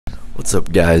What's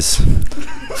up, guys?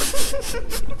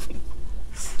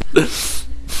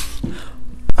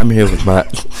 I'm here with my.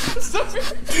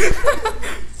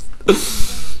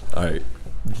 Alright.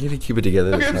 You gotta keep it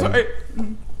together. Okay, I'm sorry.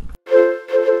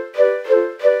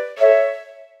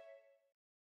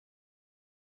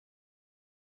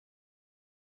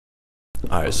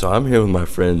 Alright, so I'm here with my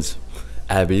friends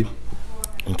Abby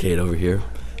and Kate over here.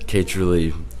 Kate's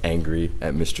really angry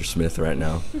at Mr. Smith right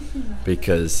now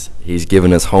because he's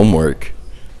giving us homework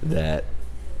that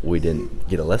we didn't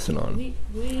get a lesson on.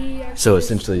 So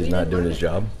essentially he's not doing his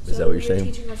job? Is that what you're saying?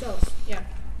 Teaching ourselves. Yeah.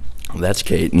 That's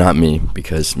Kate, not me,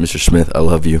 because Mr. Smith, I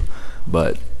love you.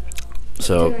 But,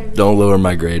 so don't lower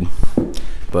my grade.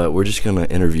 But we're just going to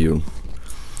interview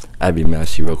Abby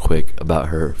Massey real quick about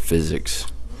her physics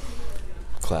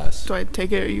class. Do I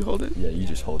take it or you hold it? Yeah, you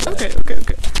just hold it. Okay.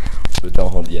 But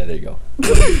don't hold. Yeah, there you go.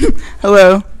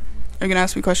 Hello. Are you gonna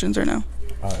ask me questions or no?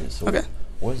 All right. So, Okay.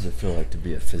 what does it feel like to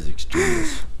be a physics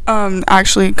genius?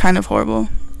 Actually, kind of horrible.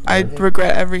 I Really?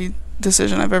 regret every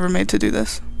decision I've ever made to do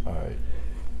this. All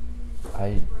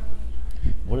right.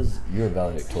 You're a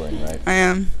valedictorian, right? I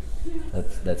am.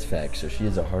 That's fact. So she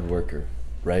is a hard worker,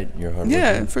 right? You're a hard worker.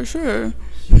 Yeah, for sure.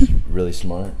 She's really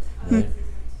smart, right?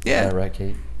 Yeah. Is that right,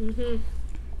 Kate? Mhm.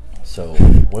 So,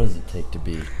 what does it take to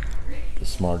be the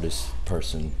smartest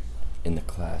person in the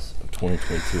class of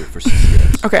 2022 for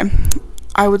CCS? Okay.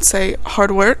 I would say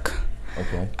hard work,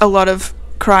 Okay. a lot of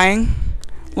crying,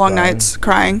 long Crying. nights,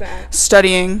 crying,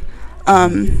 studying,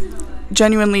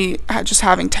 genuinely just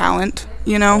having talent,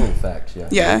 you know? Oh, facts, yeah.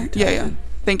 Yeah. You're talented.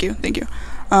 Thank you.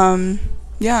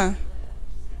 Yeah.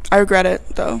 I regret it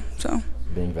though, so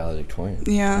Being valedictorian.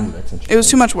 yeah. Ooh, that's It was too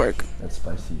interesting. much work. That's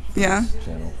spicy. For Yeah. this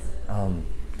channel.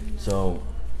 So,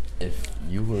 if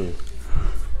you were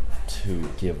to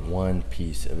give one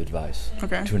piece of advice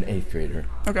Okay. to an 8th grader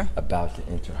Okay. about to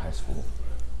enter high school,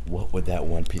 what would that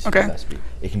one piece Okay. of advice be?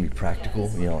 It can be practical,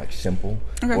 like simple,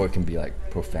 Okay. or it can be like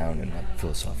profound and like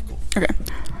philosophical. Okay.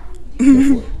 Go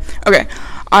for it. Okay.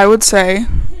 I would say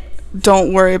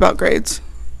don't worry about grades.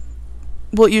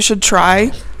 Well, you should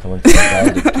try. Coming from a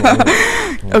valedictorian.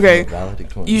 Coming from Okay. a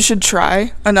valedictorian. You should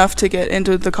try enough to get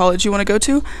into the college you want to go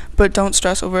to, but don't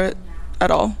stress over it at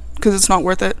all because it's not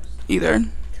worth it either.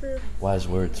 True. Wise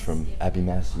words from Abby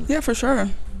Massey. Yeah, for sure.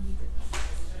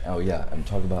 Oh yeah, I'm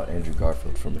talking about Andrew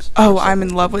Garfield from. Oh, I'm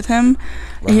in love with him.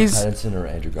 Robert He's Pattinson or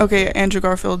Andrew Garfield? okay. Andrew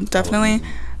Garfield, definitely.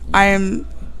 I am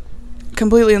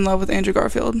completely in love with Andrew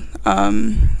Garfield.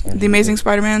 The Amazing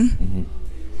Spider-Man. Mm-hmm.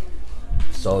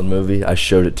 Solid movie. I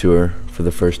showed it to her for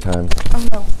the first time.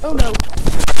 Oh no.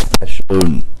 I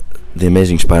showed The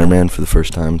Amazing Spider-Man for the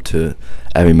first time to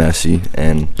Abby Massey,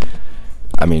 and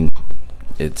I mean,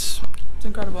 it's It's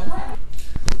incredible.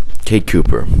 Kate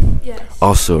Cooper, Yes.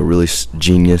 also a really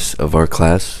genius of our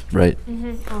class, right?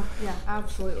 Mhm. Oh yeah,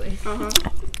 absolutely.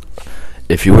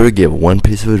 If you were to give one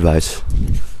piece of advice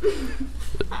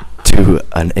to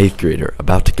an 8th grader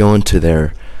about to go into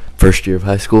their first year of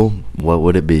high school, what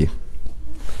would it be?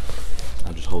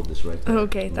 I'll just hold this right there.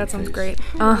 Okay, in that your sounds face. great.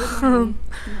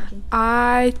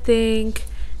 I think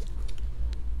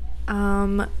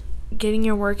getting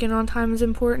your work in on time is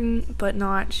important, but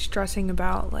not stressing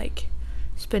about like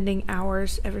spending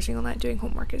hours every single night doing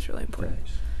homework is really important.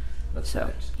 Facts. That's So,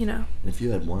 facts. you know. And if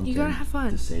you had one You thing gotta have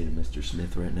fun. to say to Mr.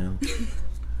 Smith right now,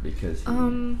 because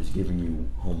he is giving you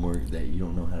homework that you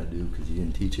don't know how to do because you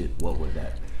didn't teach it, what would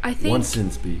that I think one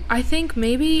sentence be? I think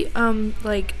maybe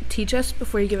like teach us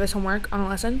before you give us homework on a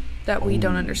lesson that we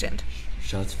don't Oh. understand.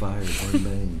 Shots fired, one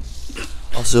bang.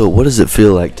 Also, what does it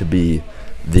feel like to be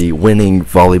the winning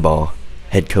volleyball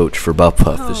head coach for Buff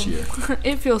Puff this year?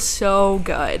 It feels so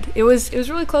good. It was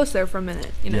really close there for a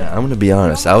minute, you know. Yeah, I'm gonna be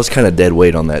honest. I was kind of dead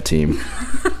weight on that team.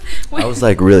 I was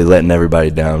like really letting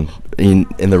everybody down, and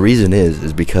the reason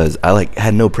is because I like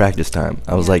had no practice time.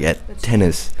 I was like at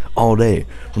tennis all day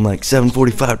from like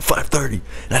 7:45 to 5:30,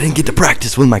 and I didn't get to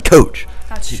practice with my coach.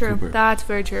 That's Kate true. Cooper. That's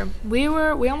very true. We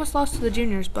almost lost to the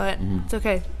juniors, but it's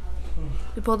okay.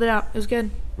 We pulled it out. It was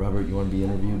good. Robert, you want to be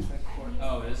interviewed?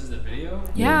 Oh, this is the video?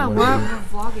 Yeah, you we're wanna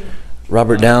vlogging.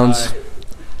 Robert Downs.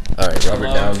 All right, Robert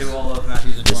Hello Downs. to all of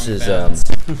Matthew's and This Jordan is fans.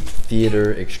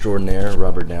 theater extraordinaire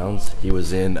Robert Downs. He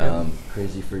was in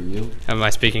Crazy for You. Am I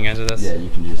speaking into this? Yeah, you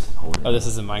can just hold it. Oh, this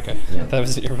is the mic. Yeah. That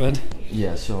was your bud.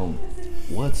 Yeah, so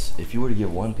if you were to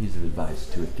give one piece of advice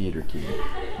to a theater kid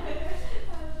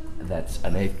that's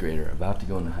an 8th grader about to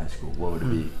go into high school, what would it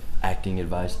be? Acting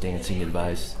advice, dancing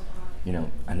advice?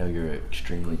 I know you're an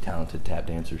extremely talented tap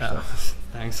dancer, so. Oh,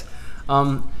 thanks.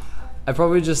 I'd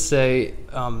probably just say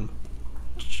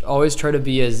always try to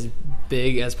be as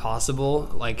big as possible,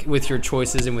 like with your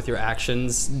choices and with your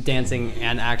actions, dancing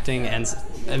and acting, and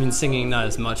singing not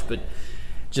as much, but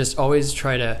just always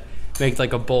try to make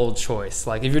like a bold choice.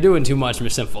 Like if you're doing too much,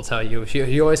 Miss Simp will tell you.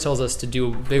 He always tells us to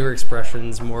do bigger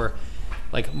expressions, more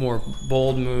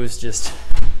bold moves. Just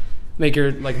make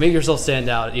yourself stand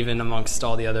out even amongst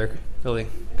all the other really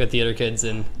good theater kids,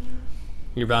 and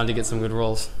you're bound to get some good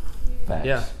roles. Facts.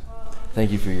 Yeah.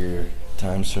 Thank you for your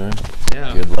time, sir.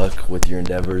 Yeah. Good luck with your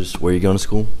endeavors. Where are you going to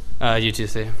school?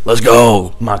 UTC. Let's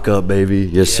go. Mock up, baby.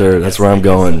 Yes, sir. That's where I'm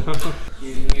going.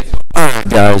 Alright,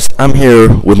 guys. I'm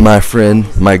here with my friend,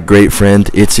 my great friend,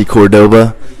 Itzy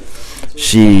Cordoba.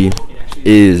 She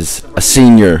is a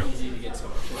senior,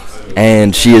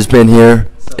 and she has been here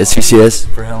at CCS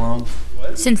for how long?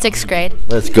 Since 6th grade.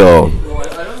 Let's go.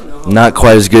 Not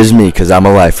quite as good as me because I'm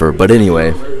a lifer. But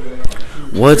anyway,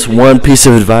 what's one piece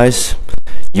of advice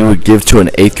you would give to an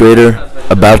 8th grader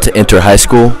about to enter high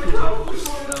school?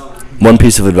 One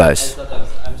piece of advice.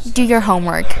 Do your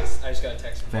homework.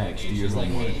 Facts. Do your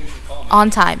homework. On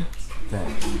time.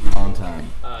 Facts. On time.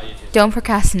 Don't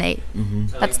procrastinate.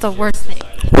 That's the worst thing.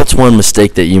 What's one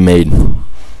mistake that you made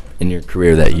in your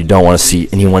career that you don't want to see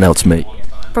anyone else make?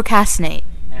 Procrastinate.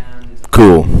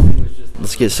 Cool.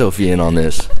 Let's get Sophie in on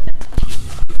this.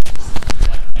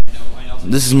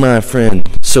 This is my friend,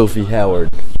 Sophie Howard.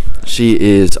 She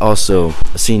is also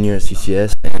a senior at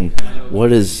CCS. And what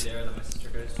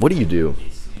do you do?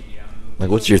 Like,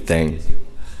 what's your thing?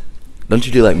 Don't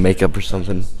you do, like, makeup or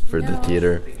something for the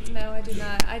theater? No, I do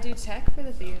not. I do tech for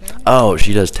the theater. Oh,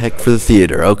 she does tech for the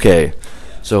theater. Okay.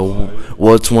 So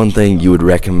what's one thing you would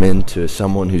recommend to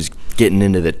someone who's getting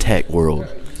into the tech world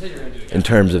in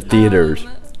terms of theaters?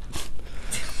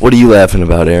 What are you laughing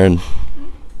about, Aaron?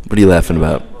 What are you laughing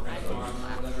about?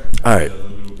 All right.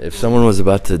 If someone was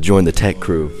about to join the tech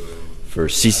crew for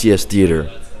CCS Theater,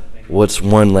 what's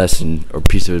one lesson or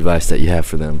piece of advice that you have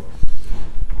for them?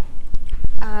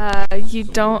 You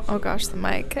don't. Oh gosh, the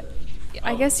mic.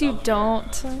 I guess you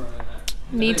don't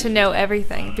need to know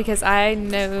everything because I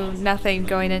know nothing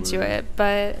going into it.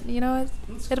 But you know,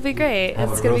 it'll be great.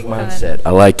 It's gonna be fun. Mindset.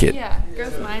 I like it. Yeah,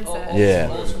 growth mindset. Yeah.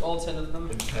 All 10 of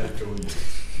them.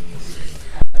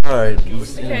 All right.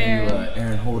 Okay.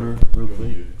 Aaron Holder, real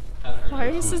quick. Why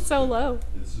are you sit so low?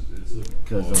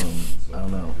 Because I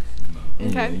don't know.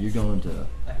 Anyway, Okay. you're going to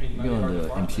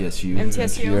MTSU. MTSU.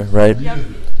 next year, right?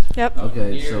 Yep.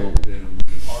 Okay, so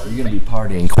you're gonna be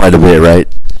partying quite a bit, right?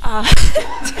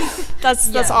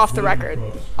 That's off the record.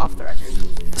 Off the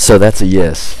record. So that's a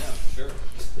yes.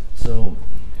 So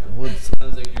what's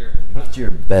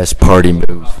your best party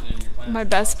move? My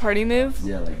best party move?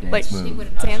 Yeah, like dance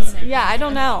move. Dance. Yeah, I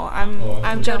don't know. I'm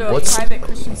going to a private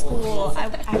Christian school. I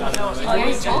don't know.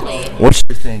 What's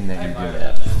your thing that you're good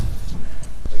at?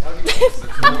 What's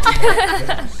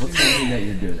something that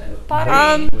you're good at?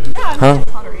 Pottery. Huh?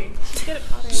 Pottery. Good at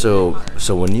pottery.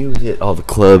 So when you hit all the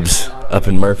clubs up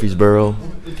in Murfreesboro,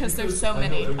 Because there's so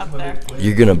many up there.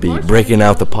 you're gonna be breaking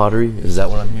out the pottery. Is that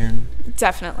what I'm hearing?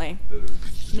 Definitely.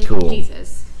 Cool.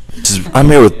 I'm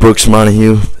here with Brooks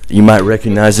Montague. You might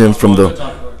recognize him from the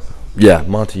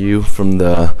Montague from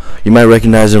the. You might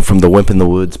recognize him from the Wimp in the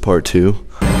Woods Part 2.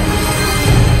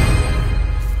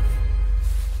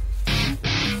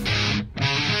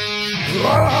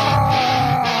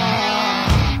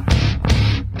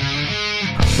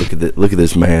 Look at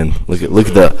this man. Look at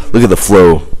the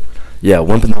flow. Yeah,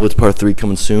 Wimp in the Woods Part 3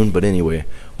 coming soon. But anyway,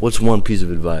 what's one piece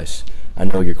of advice? I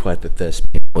know you're quite the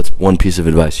thespian. What's one piece of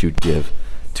advice you'd give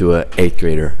to a 8th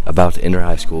grader about to enter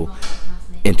high school,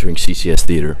 entering CCS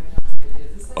Theater?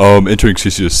 Entering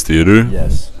CCS Theater?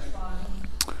 Yes.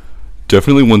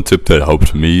 Definitely one tip that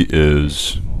helped me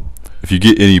is if you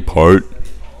get any part,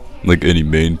 like any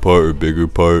main part or bigger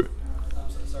part,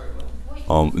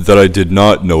 that I did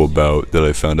not know about, that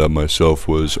I found out myself,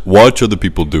 was watch other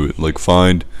people do it. Like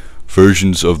find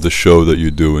versions of the show that you're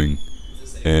doing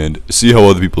and see how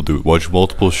other people do it. Watch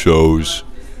multiple shows,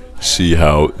 see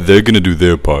how they're going to do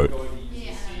their part.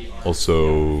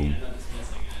 Also,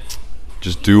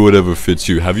 just do whatever fits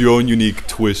you. Have your own unique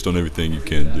twist on everything you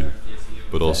can do.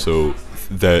 But also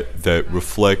that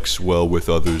reflects well with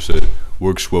others, that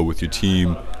works well with your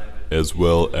team, as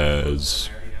well as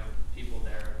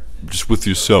just with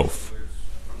yourself.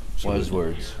 Wise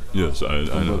words. Yes, I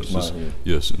know. Brooks Montague.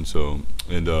 Yes, and so,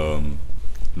 and you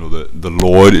know that the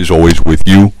Lord is always with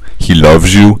you. He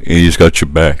loves you, and He's got your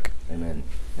back. Amen.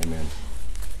 Amen.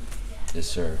 Yes,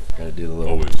 sir. Gotta do the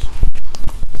little. Always.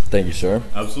 Thank you, sir.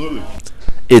 Absolutely.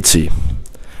 Itzy,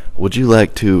 would you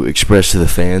like to express to the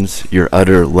fans your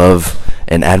utter love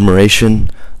and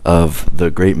admiration of the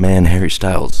great man Harry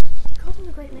Styles? Called him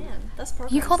a great man. That's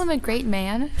perfect. You called him a great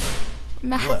man? What? I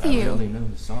Matthew. only know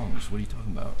the songs. What are you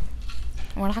talking about?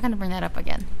 We're not going to bring that up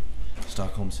again.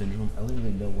 Stockholm Syndrome? I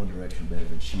literally know One Direction better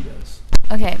than she does.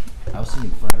 Okay. I was singing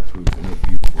Fireproof and it's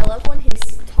beautiful. I love when he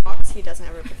talks, he doesn't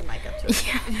ever put the mic up to his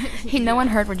Yeah. No one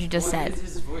heard what you just said.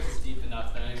 His voice is deep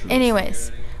enough that I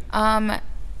Anyways, I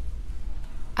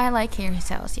like Harry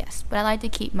Styles, yes, but I like to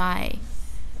keep my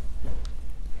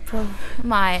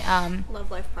love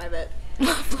life private.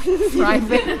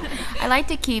 private. I like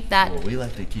to keep that. Well, we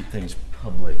like to keep things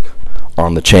public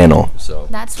on the channel. So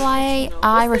That's why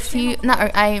I refuse. Not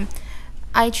I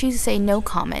choose to say no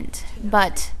comment.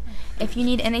 But if you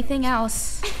need anything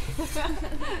else,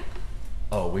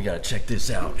 oh, we gotta check this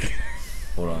out.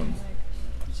 Hold on.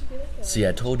 See,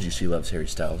 I told you she loves Harry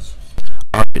Styles.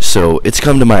 Alright, so it's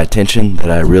come to my attention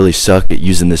that I really suck at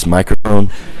using this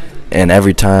microphone. And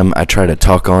every time I try to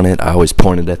talk on it, I always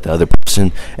point it at the other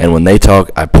person. And when they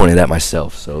talk, I point it at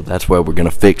myself. So that's what we're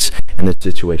gonna fix in this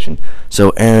situation. So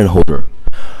Aaron Holder,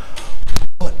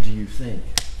 what do you think?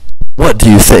 What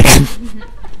do you think?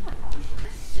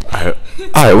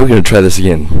 Alright, we're gonna try this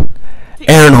again.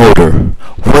 Aaron Holder,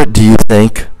 what do you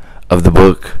think of the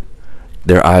book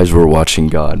Their Eyes Were Watching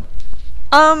God?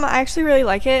 I actually really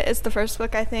like it. It's the first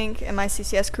book I think in my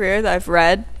CCS career that I've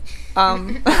read.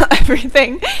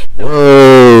 Everything.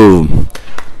 Whoa,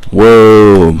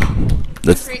 whoa.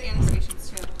 That's Great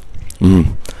animations too.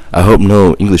 I hope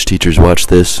no English teachers watch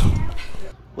this.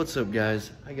 What's up,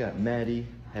 guys? I got Maddie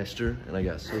Hester and I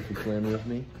got Sophie Flynn with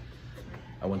me.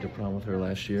 I went to prom with her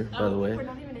last year, by the way. We're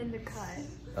not even in the cut.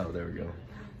 Oh, there we go.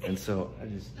 And so,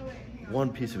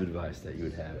 one piece of advice that you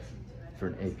would have for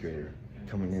an 8th grader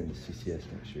coming into CCS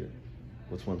next year.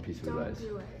 What's one piece of advice?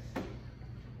 Do it.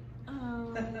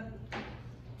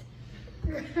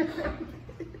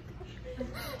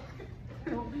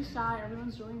 Don't be shy.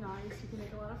 Everyone's really nice. You can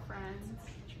make a lot of friends.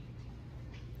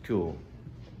 Cool.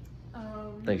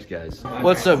 Thanks, guys.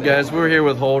 What's up, guys? We're here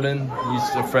with Holden. He's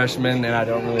a freshman, and I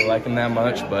don't really like him that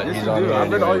much, but he's on here.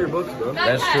 I've read all your books, bro.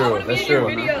 That's true. That's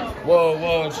true.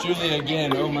 Whoa, it's Julie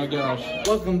again. Oh my gosh.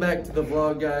 Welcome back to the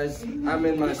vlog, guys. I'm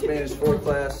in my Spanish 4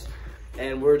 class,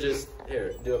 and we're just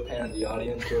here. Do a pan of the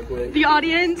audience real quick. The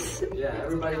audience. Yeah,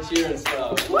 everybody cheer and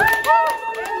stuff.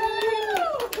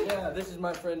 Yeah, this is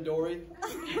my friend Dory.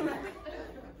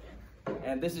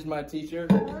 And this is my teacher.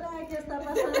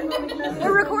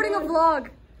 We're recording a vlog.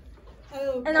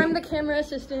 And I'm the camera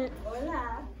assistant.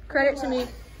 Credit to me.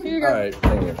 Here you go. Alright,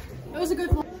 thank you. That was a good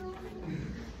vlog.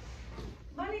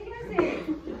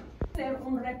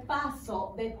 Un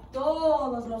repaso de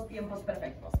todos los tiempos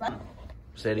perfectos.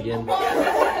 Say it again.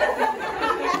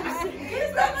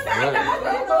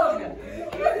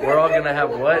 We're all gonna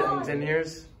have what in 10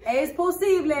 years? Es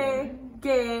posible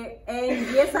que en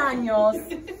 10 años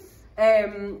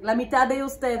la mitad de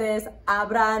ustedes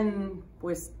habrán,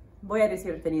 pues, voy a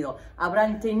decir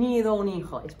habrán tenido un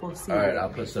hijo. Es posible. Alright, I'll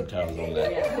put subtitles on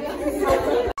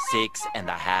that.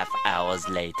 6.5 hours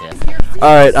later.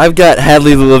 Alright, I've got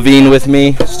Hadley Levine with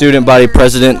me, student body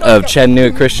president of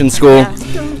Chattanooga Christian School.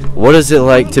 What is it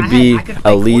like to be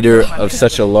a leader of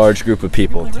such a large group of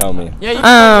people? Tell me.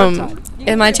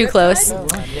 Am I too close?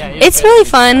 It's really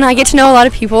fun. I get to know a lot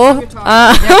of people.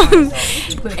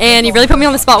 And you really put me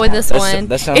on the spot with this one.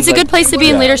 It's a good place to be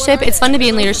in leadership. It's fun to be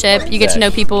in leadership. You get to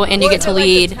know people and you get to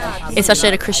lead, especially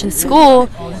at a Christian school,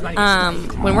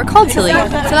 when we're called to lead.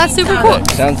 So that's super cool.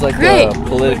 Sounds like a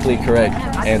politically correct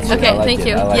answer. Okay, thank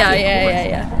you.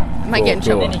 Yeah. Might get in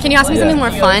trouble. Can you ask me something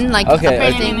more fun? Like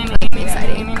something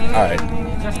exciting. Alright.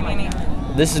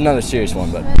 This is another serious one,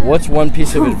 but what's one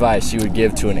piece of advice you would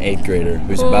give to an 8th grader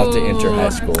who's about to enter high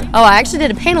school? Oh, I actually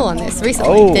did a panel on this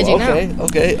recently. Oh, did you know?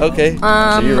 Okay.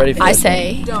 So you're ready for I that?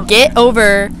 say, get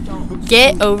over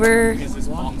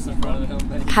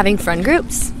having friend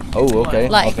groups. Oh, okay.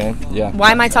 Like, okay. Yeah.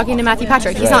 Why am I talking to Matthew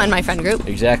Patrick? He's not in my friend group.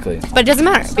 Exactly. But it doesn't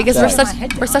matter because we're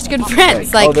such good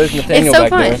friends. Like, there's Nathaniel it's so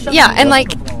back fun. there. Yeah, and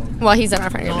like, well, he's in our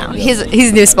friend group now.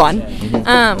 He's new spawn.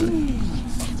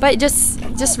 But just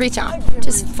reach out.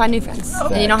 Just find new friends.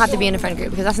 And you don't have to be in a friend group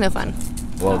because that's no fun.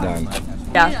 Well done.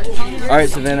 Yeah. All right,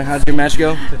 Savannah, how'd your match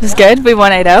go? It was good. We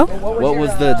won 8-0. What was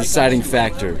the deciding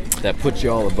factor that put you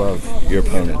all above your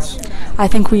opponents? I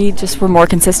think we just were more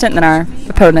consistent than our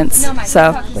opponents.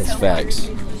 So. That's facts.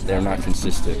 They're not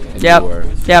consistent. And Yep. you were.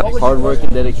 Yep. Hard work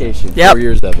and dedication. Yep. 4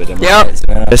 years of it. Yep.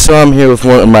 So I'm here with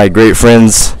one of my great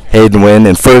friends, Hayden Wynn.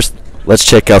 And first, let's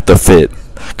check out the fit.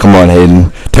 Come on,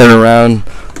 Hayden. Turn around.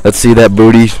 Let's see that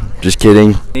booty. Just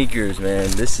kidding. Sneakers,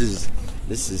 man. This is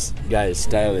guys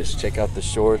stylish. Check out the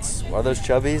shorts. Are those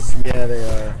chubbies? Yeah, they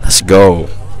are. Let's go.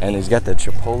 And he's got the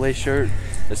Chipotle shirt.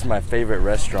 This is my favorite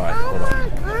restaurant. Hold on.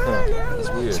 That's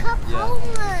weird.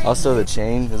 Yeah. Also, the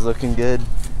chain is looking good.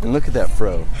 And look at that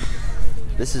fro.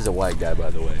 This is a white guy, by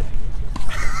the way.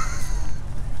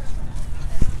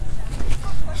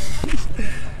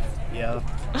 Yeah.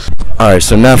 Alright,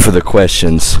 so now for the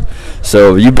questions.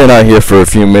 So, you've been out here for a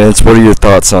few minutes. What are your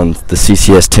thoughts on the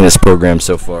CCS tennis program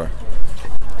so far?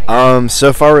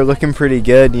 So far we're looking pretty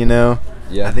good, you know.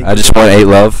 Yeah. I just want 8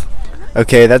 love.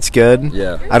 Okay, that's good.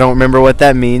 Yeah. I don't remember what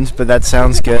that means, but that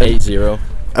sounds good. 8-0.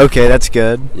 Okay, that's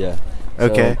good. Yeah.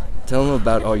 Okay. So, tell them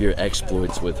about all your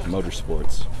exploits with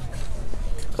motorsports.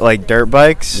 Like dirt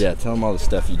bikes? Yeah, tell them all the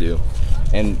stuff you do.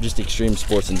 And just extreme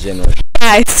sports in general.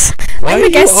 Guys, I'm a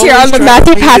guest here on the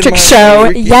Matthew Patrick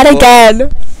Show yet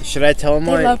again. Should I tell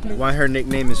them why her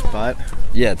nickname is Butt?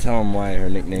 Yeah, tell them why her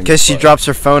nickname is Because she Butt. drops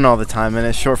her phone all the time, and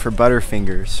it's short for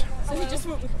Butterfingers. So he just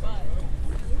went with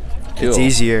Butt. Cool. It's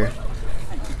easier.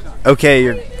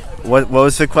 Okay, what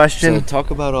was the question? So talk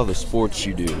about all the sports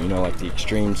you do, you know, like the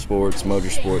extreme sports,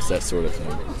 motorsports, that sort of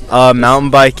thing.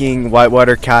 Mountain biking,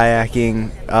 whitewater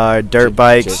kayaking, dirt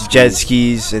bikes, jet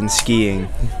skis, and skiing.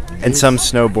 And some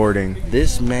snowboarding.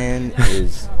 This man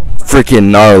is freaking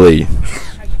gnarly.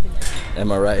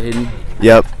 Am I right, Hayden?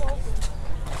 Yep.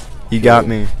 You got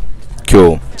me.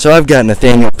 Cool. So I've got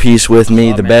Nathaniel Peace with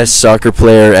me, the best soccer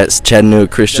player at Chattanooga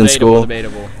Christian School.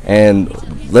 Debatable. And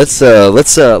let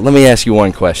me ask you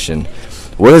one question.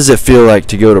 What does it feel like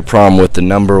to go to prom with the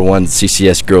 #1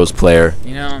 CCS girls player?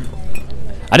 You know,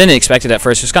 I didn't expect it at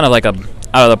first. It's kind of like a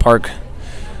out of the park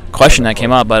question that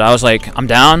came up, but I was like, I'm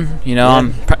down. You know,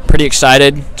 I'm pretty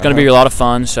excited. It's gonna be a lot of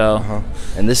fun. So.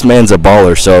 And this man's a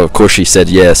baller, so of course she said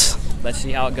yes. Let's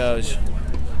see how it goes.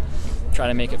 Try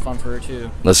to make it fun for her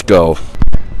too. Let's go.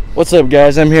 What's up,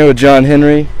 guys? I'm here with John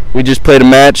Henry. We just played a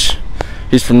match.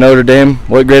 He's from Notre Dame.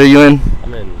 What grade are you in?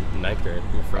 I'm in 9th grade.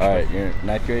 I'm a freshman. All right, you're in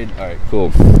 9th grade? All right,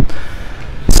 cool.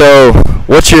 So,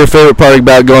 what's your favorite part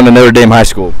about going to Notre Dame High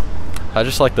School? I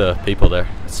just like the people there.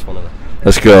 It's one of the.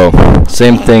 Let's go.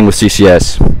 Same thing with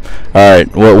CCS. All right.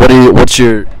 What's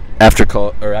your after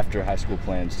high school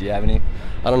plans? Do you have any?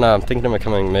 I don't know. I'm thinking of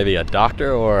becoming maybe a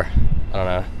doctor or I don't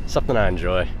know, something I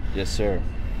enjoy. Yes, sir.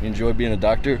 You enjoy being a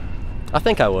doctor? I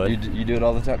think I would. You do it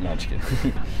all the time? No, I'm just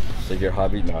kidding. It's like your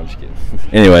hobby? No, I'm just kidding.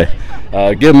 Anyway,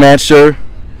 good match, sir.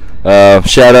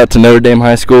 Shout out to Notre Dame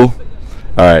High School.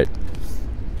 All right.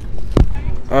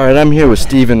 All right, I'm here with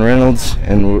Steven Reynolds,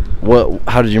 and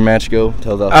how did your match go?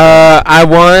 Tell the I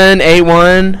won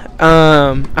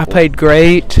 8-1. I played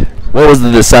great. What was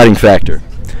the deciding factor?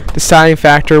 Deciding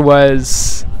factor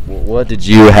was. What did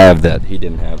you have that he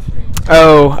didn't have?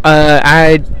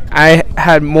 I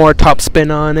had more top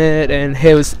spin on it, and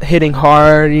he was hitting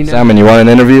hard. You know. Simon, you want an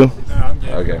interview?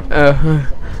 Okay.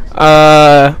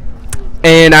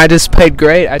 And I just played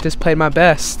great. I just played my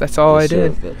best. That's all I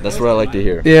did. That's what I like to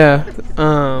hear. Yeah.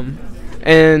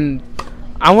 And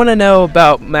I want to know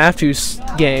about Matthew's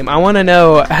game. I want to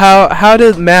know how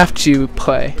did Matthew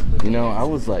play? You know, I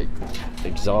was like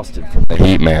exhausted from the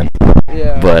heat, man.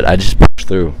 Yeah. But I just pushed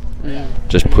through.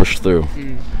 Just pushed through.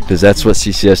 Because that's what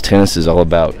CCS tennis is all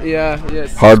about. Yeah.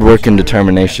 Yes. Hard work and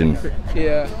determination.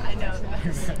 Yeah.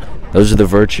 Those are the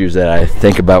virtues that I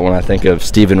think about when I think of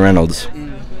Steven Reynolds.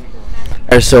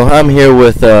 Alright, so I'm here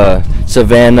with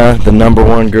Savannah, the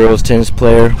 #1 girls tennis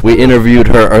player. We interviewed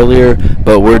her earlier,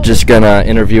 but we're just gonna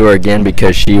interview her again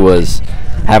because she was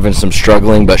having some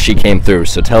struggling, but she came through.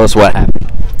 So tell us what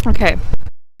happened. Okay.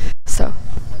 So,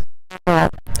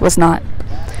 was not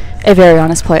a very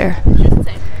honest player.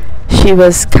 She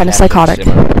was kind of psychotic.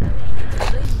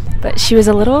 But she was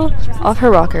a little off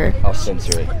her rocker. I'll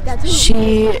censor it.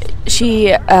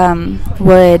 She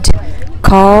would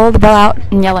call the ball out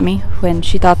and yell at me when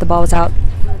she thought the ball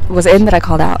was in that I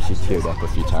called out. She teared up a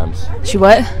few times. She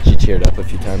what? She teared up a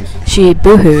few times. She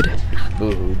boo-hooed.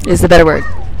 Boo-hooed. Is the better word.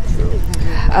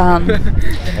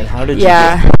 And how did you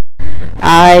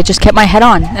I just kept my head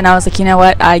on, and I was like, you know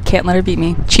what? I can't let her beat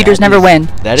me. Cheaters never win.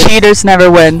 Cheaters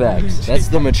never win. Facts. That's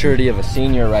the maturity of a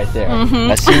senior right there.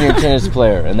 A senior tennis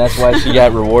player, and that's why she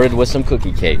got rewarded with some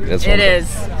cookie cake. That's it is.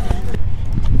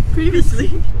 Previously.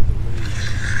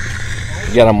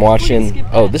 You got them watching.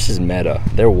 Oh, this is meta.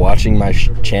 They're watching my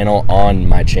channel on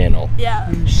my channel.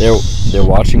 Yeah. They're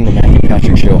watching the Matthew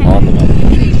Patrick Show on the Matthew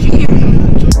Patrick Show.